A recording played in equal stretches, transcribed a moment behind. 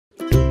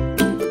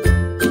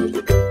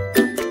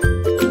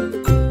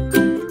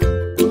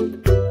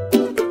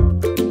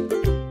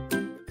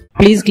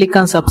Please click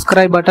on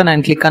subscribe button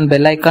and click on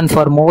bell icon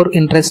for more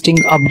interesting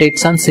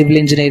updates on civil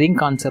engineering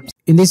concepts.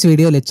 In this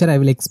video lecture, I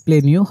will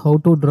explain you how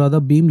to draw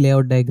the beam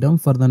layout diagram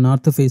for the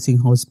north facing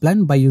house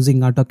plan by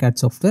using AutoCAD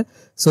software.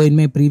 So in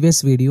my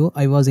previous video,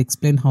 I was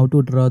explained how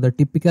to draw the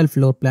typical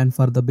floor plan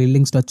for the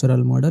building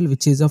structural model,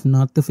 which is of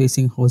north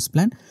facing house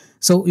plan.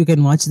 So you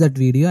can watch that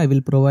video. I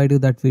will provide you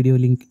that video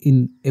link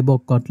in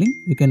above card link.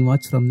 You can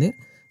watch from there.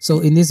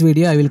 So in this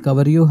video, I will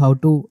cover you how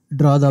to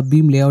draw the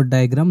beam layout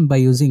diagram by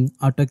using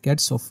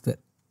AutoCAD software.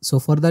 So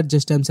for that,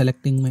 just I am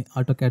selecting my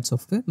AutoCAD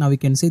software. Now we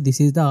can see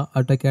this is the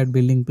AutoCAD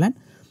building plan.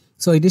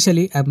 So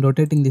initially I am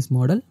rotating this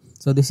model.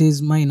 So this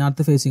is my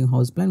north facing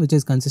house plan, which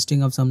is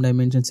consisting of some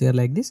dimensions here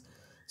like this.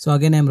 So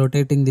again I am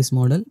rotating this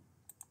model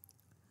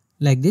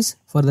like this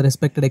for the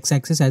respected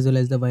x-axis as well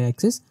as the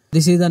y-axis.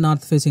 This is the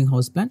north facing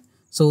house plan.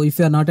 So if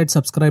you are not yet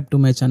subscribed to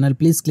my channel,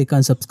 please click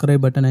on subscribe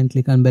button and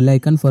click on bell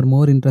icon for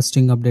more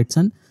interesting updates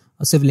on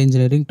civil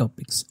engineering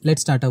topics.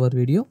 Let's start our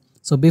video.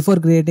 So before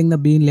creating the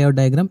beam layout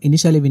diagram,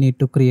 initially we need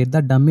to create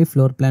the dummy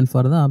floor plan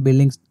for the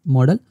building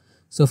model.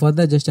 So for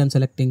that, just I am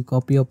selecting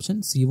copy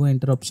option, CO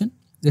enter option.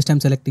 Just I am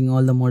selecting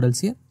all the models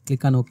here.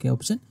 Click on OK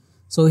option.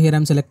 So here I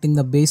am selecting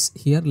the base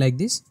here like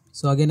this.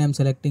 So again I am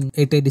selecting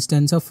at a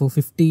distance of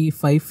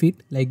 55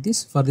 feet like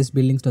this for this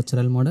building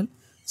structural model.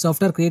 So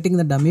after creating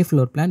the dummy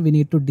floor plan, we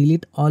need to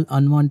delete all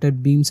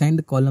unwanted beams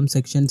and column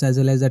sections as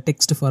well as the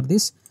text for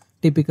this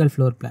typical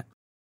floor plan.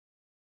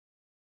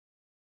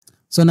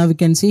 So now we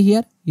can see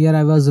here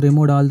I was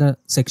removed all the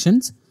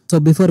sections.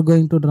 So before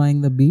going to drawing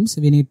the beams,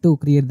 we need to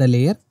create the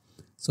layer.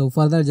 So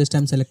for that, just I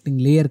am selecting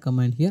layer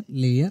command here,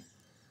 layer.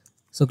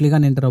 So click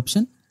on enter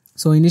option.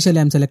 So initially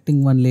I am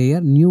selecting one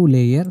layer, new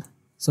layer.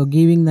 So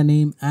giving the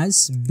name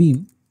as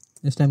beam,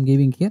 just I am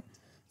giving here.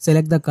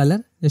 Select the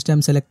color, just I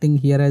am selecting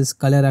here as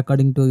color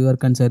according to your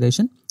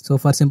consideration. So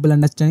for simple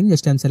understanding,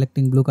 just I am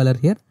selecting blue color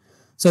here.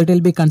 So it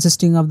will be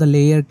consisting of the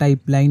layer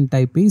type, line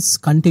type is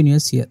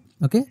continuous here.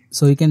 Okay,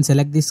 so you can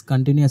select this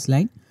continuous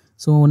line.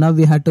 So now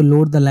we have to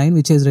load the line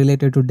which is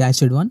related to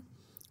dashed one.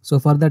 So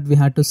for that we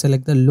have to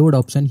select the load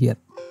option here.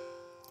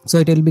 So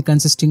it will be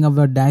consisting of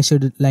the dashed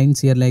lines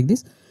here like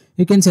this.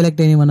 You can select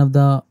any one of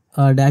the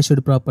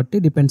dashed property,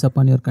 depends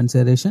upon your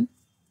consideration.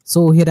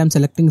 So here I am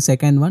selecting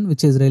second one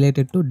which is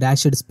related to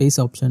dashed space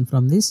option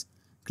from this.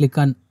 Click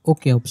on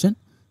OK option.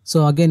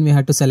 So again we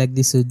have to select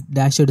this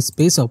dashed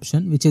space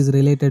option which is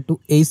related to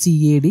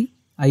ACAD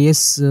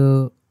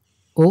ISO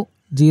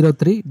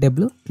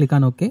 03W. Click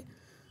on OK.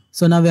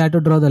 So now we have to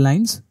draw the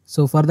lines.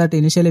 So for that,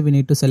 initially we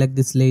need to select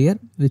this layer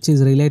which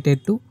is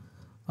related to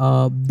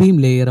beam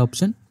layer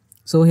option.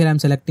 So here I am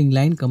selecting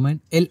line command,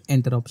 L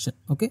enter option.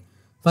 Okay.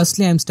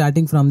 Firstly I am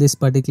starting from this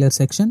particular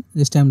section.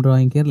 Just I am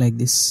drawing here like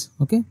this.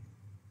 Okay.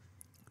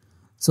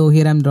 So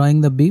here I am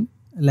drawing the beam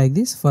like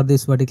this for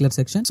this particular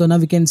section. So now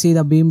we can see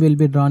the beam will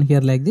be drawn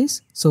here like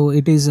this. So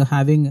it is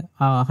having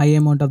a high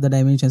amount of the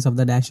dimensions of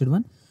the dashed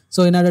one.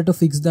 So in order to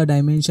fix the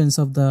dimensions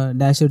of the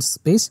dashed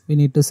space, we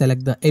need to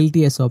select the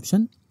LTS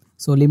option.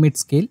 So limit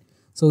scale.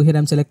 So here I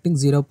am selecting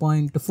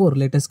 0.4.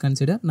 Let us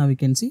consider. Now we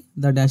can see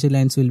the dashed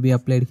lines will be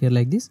applied here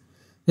like this.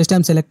 Just I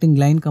am selecting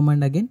line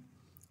command again.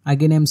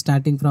 Again I am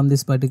starting from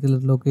this particular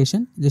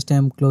location. Just I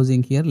am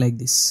closing here like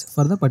this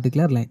for the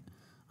particular line.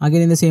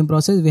 Again in the same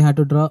process, we have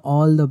to draw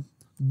all the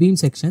beam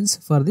sections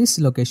for this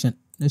location.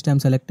 Just I am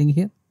selecting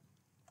here.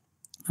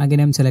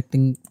 Again I am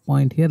selecting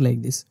point here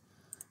like this.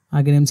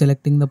 Again I am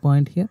selecting the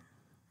point here.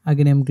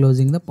 Again I am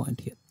closing the point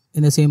here.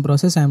 In the same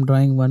process, I am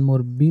drawing one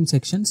more beam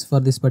sections for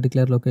this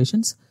particular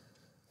locations.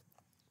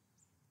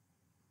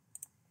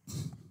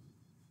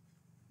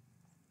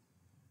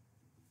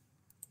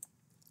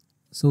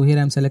 So here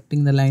I am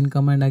selecting the line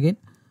command again.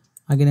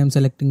 Again I am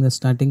selecting the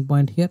starting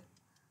point here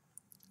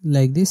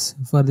like this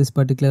for this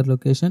particular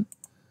location.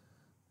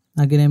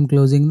 Again I am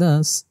closing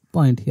the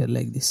point here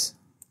like this.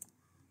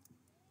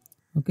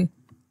 Okay.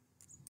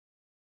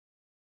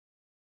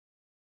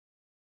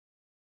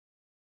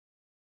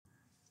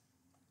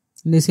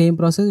 In the same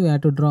process, we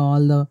have to draw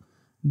all the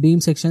beam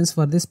sections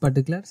for this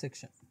particular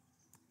section.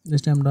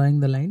 Just I am drawing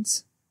the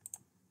lines.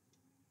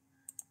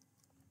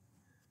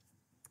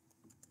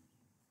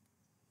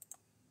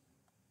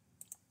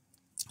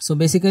 So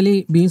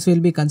basically beams will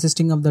be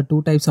consisting of the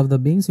two types of the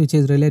beams which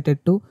is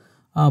related to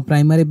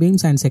primary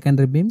beams and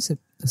secondary beams.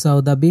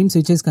 So the beams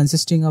which is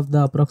consisting of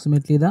the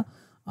approximately the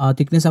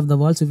thickness of the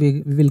walls,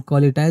 we will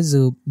call it as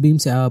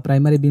beams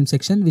primary beam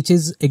section which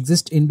is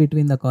exist in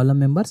between the column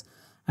members.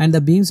 And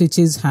the beams which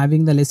is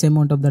having the less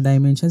amount of the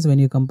dimensions when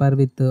you compare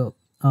with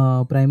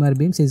primary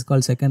beams is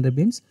called secondary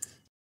beams.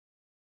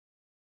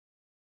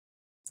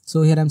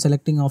 So here I am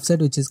selecting offset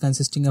which is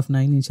consisting of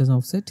 9 inches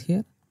offset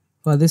here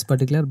for this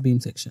particular beam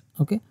section.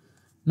 Okay.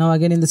 Now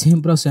again in the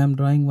same process I am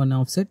drawing one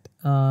offset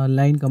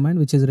line command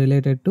which is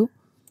related to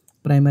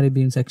primary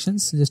beam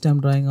sections. Just I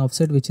am drawing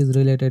offset which is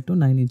related to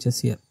 9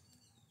 inches here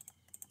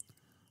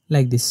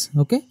like this.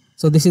 Okay.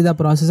 So this is the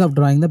process of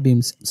drawing the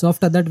beams. So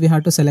after that we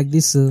have to select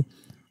this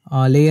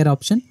layer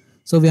option.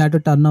 So we have to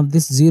turn off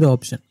this 0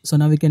 option. So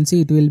now we can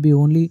see it will be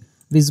only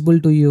visible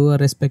to your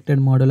respected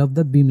model of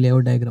the beam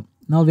layout diagram.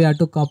 Now we have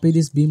to copy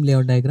this beam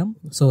layout diagram.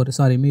 So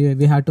sorry,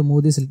 we have to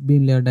move this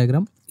beam layout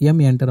diagram.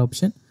 Enter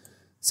option.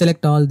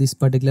 Select all these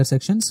particular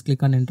sections.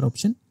 Click on enter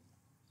option.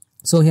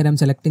 So here I'm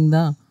selecting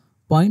the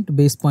point,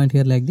 base point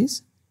here like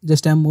this.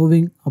 Just I'm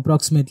moving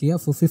approximately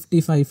for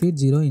 55 feet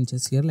 0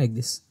 inches here like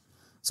this.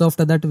 So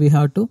after that we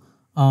have to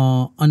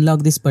unlock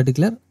this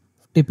particular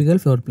typical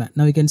floor plan.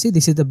 Now you can see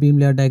this is the beam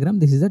layout diagram.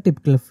 This is the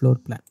typical floor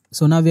plan.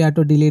 So now we have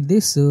to delete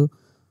this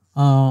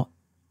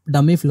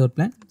dummy floor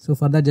plan. So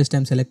for that just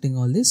I'm selecting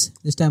all this.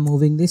 Just I'm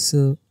moving this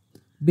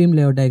beam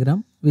layout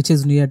diagram which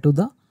is near to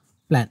the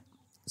plan.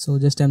 So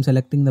just I'm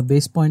selecting the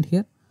base point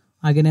here.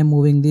 Again I'm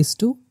moving this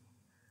to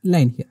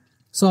line here.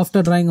 So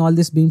after drawing all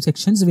these beam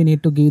sections we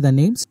need to give the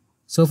names.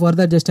 So for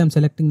that just I'm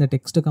selecting the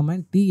text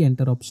command T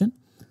enter option.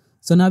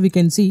 So now we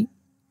can see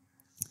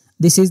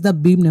this is the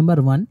beam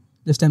number 1.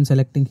 Just I'm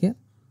selecting here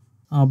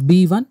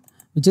B1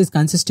 which is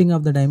consisting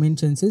of the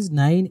dimensions is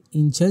 9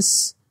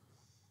 inches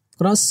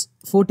cross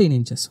 14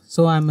 inches.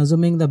 So I'm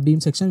assuming the beam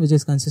section which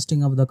is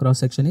consisting of the cross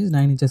section is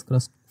 9 inches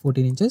cross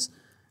 14 inches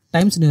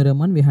times neuron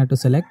 1 we have to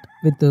select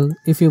with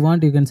if you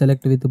want you can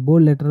select with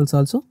bold laterals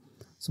also.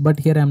 So but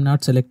here I'm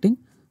not selecting.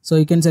 So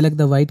you can select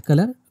the white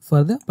color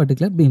for the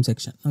particular beam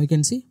section. Now you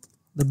can see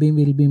the beam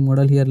will be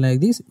modeled here like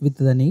this with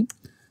the name.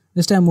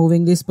 Just I'm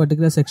moving this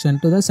particular section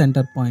to the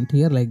center point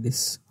here like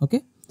this.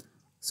 Okay.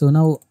 So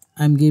now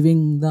I'm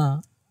giving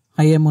the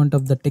high amount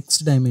of the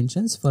text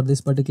dimensions for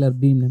this particular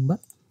beam number.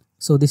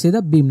 So this is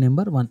the beam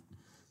number 1.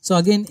 So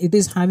again it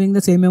is having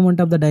the same amount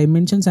of the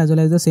dimensions as well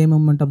as the same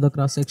amount of the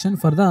cross section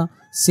for the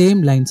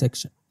same line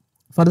section.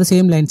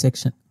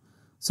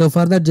 So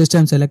for that just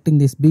I'm selecting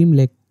this beam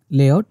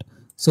layout.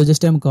 So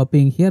just I'm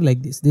copying here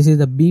like this. This is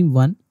the beam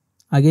 1.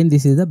 Again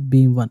this is the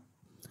beam 1.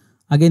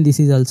 Again this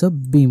is also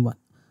beam 1.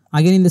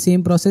 Again in the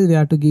same process we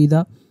have to give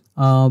the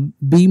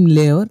beam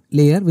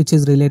layer which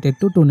is related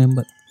to 2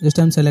 number. Just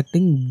I'm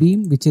selecting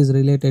beam which is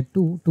related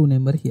to 2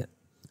 number here.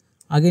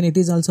 Again it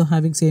is also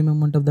having same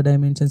amount of the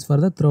dimensions for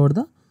the throughout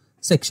the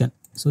section.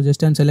 So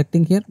just I'm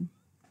selecting here.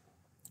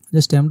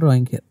 Just I'm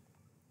drawing here.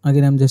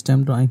 Again I'm just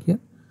I'm drawing here.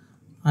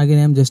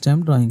 Again I'm just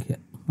I'm drawing here.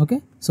 Okay.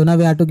 So now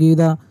we have to give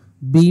the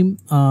beam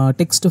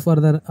text for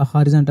the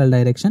horizontal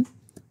direction.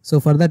 So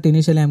for that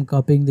initially I am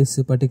copying this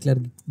particular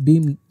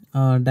beam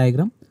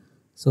diagram.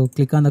 So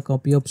click on the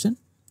copy option,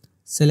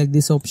 select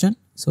this option.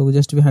 So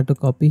just we have to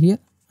copy here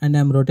and I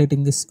am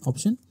rotating this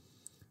option.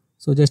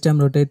 So just I am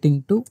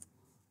rotating to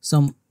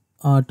some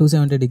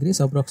 270 degrees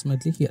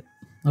approximately here.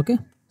 Okay.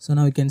 So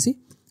now you can see.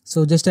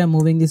 So just I am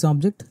moving this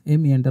object,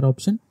 enter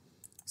option,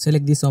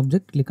 select this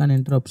object, click on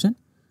enter option.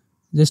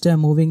 Just I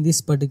am moving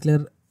this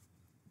particular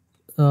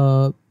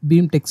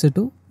beam text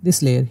to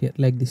this layer here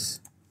like this.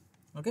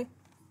 Okay.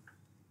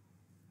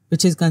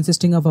 Which is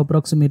consisting of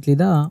approximately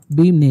the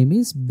beam name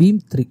is beam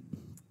 3.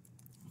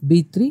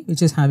 B3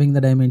 which is having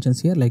the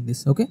dimensions here like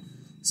this. Okay.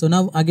 So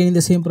now again in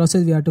the same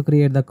process we have to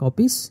create the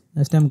copies.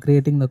 Just I am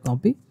creating the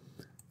copy.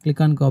 Click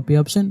on copy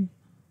option.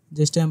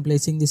 Just I am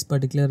placing this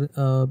particular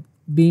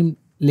beam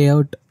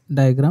layout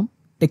diagram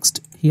text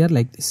here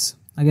like this.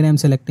 Again I am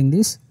selecting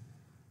this.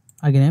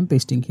 Again I am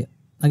pasting here.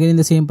 Again in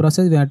the same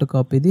process we have to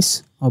copy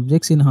this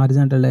objects in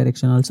horizontal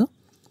direction also.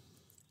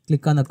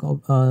 Click on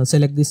the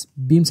select this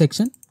beam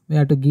section. We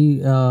have to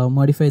give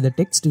modify the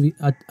text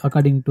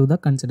according to the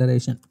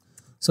consideration.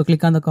 So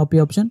click on the copy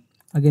option.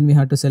 Again we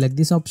have to select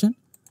this option.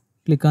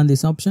 Click on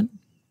this option.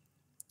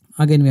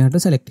 Again we have to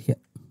select here.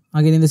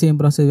 Again in the same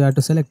process we have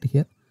to select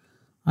here.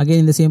 Again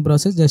in the same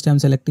process just I am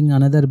selecting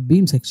another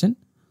beam section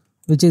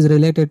which is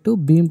related to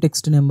beam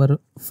text number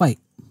 5.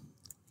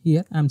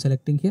 Here I am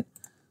selecting here.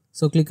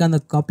 So click on the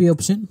copy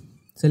option.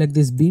 Select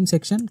this beam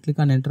section. Click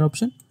on enter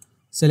option.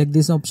 Select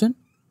this option.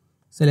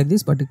 Select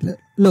this particular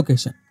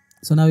location.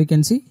 So now you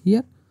can see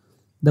here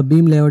the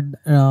beam layout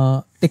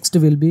text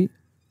will be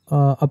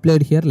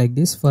applied here like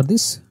this for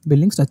this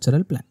building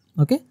structural plan.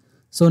 Okay.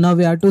 So now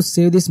we have to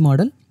save this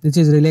model which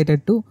is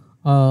related to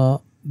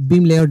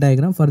beam layout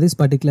diagram for this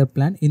particular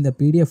plan in the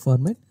PDF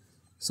format.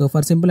 So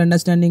for simple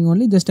understanding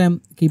only just I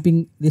am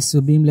keeping this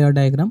beam layout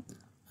diagram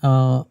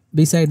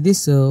beside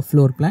this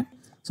floor plan.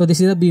 So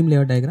this is the beam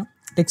layout diagram.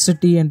 Text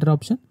T enter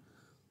option.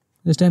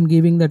 Just I am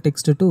giving the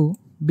text to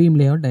beam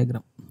layout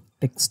diagram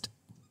text.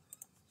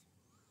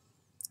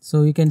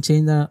 So you can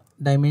change the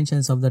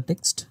dimensions of the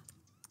text.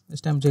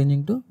 Just I am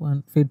changing to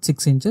 1 feet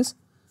 6 inches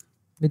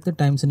with the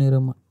times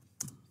neuron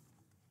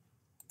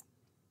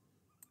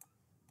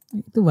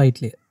to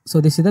white layer.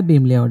 So this is the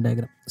beam layout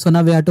diagram. So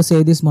now we have to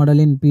save this model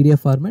in PDF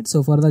format.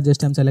 So for that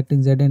just I am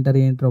selecting Z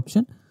enter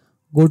option.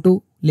 Go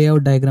to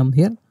layout diagram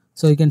here.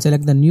 So you can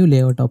select the new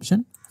layout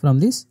option from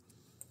this.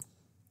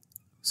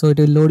 So it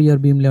will load your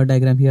beam layout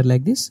diagram here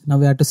like this. Now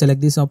we have to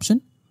select this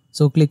option.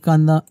 So click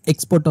on the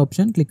export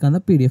option, click on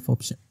the PDF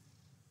option.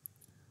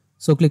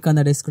 So click on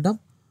the desktop.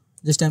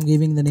 Just I am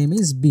giving the name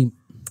is beam.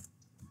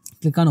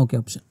 Click on OK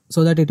option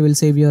so that it will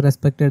save your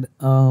respected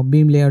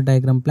beam layout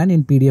diagram plan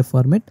in PDF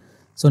format.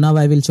 So now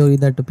I will show you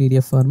that to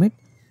PDF format.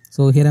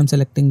 So here I am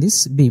selecting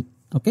this beam.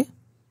 Okay.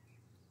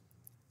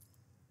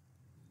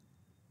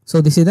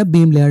 So this is the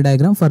beam layout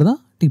diagram for the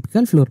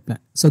typical floor plan.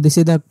 So this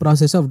is the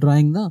process of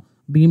drawing the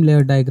beam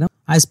layout diagram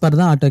as per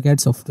the AutoCAD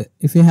software.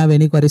 If you have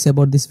any queries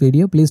about this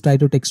video, please try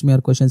to text me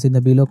your questions in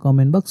the below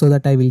comment box so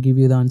that I will give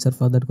you the answer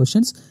for that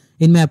questions.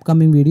 In my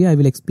upcoming video, I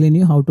will explain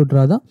you how to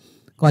draw the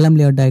column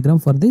layout diagram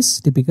for this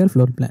typical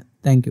floor plan.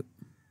 Thank you.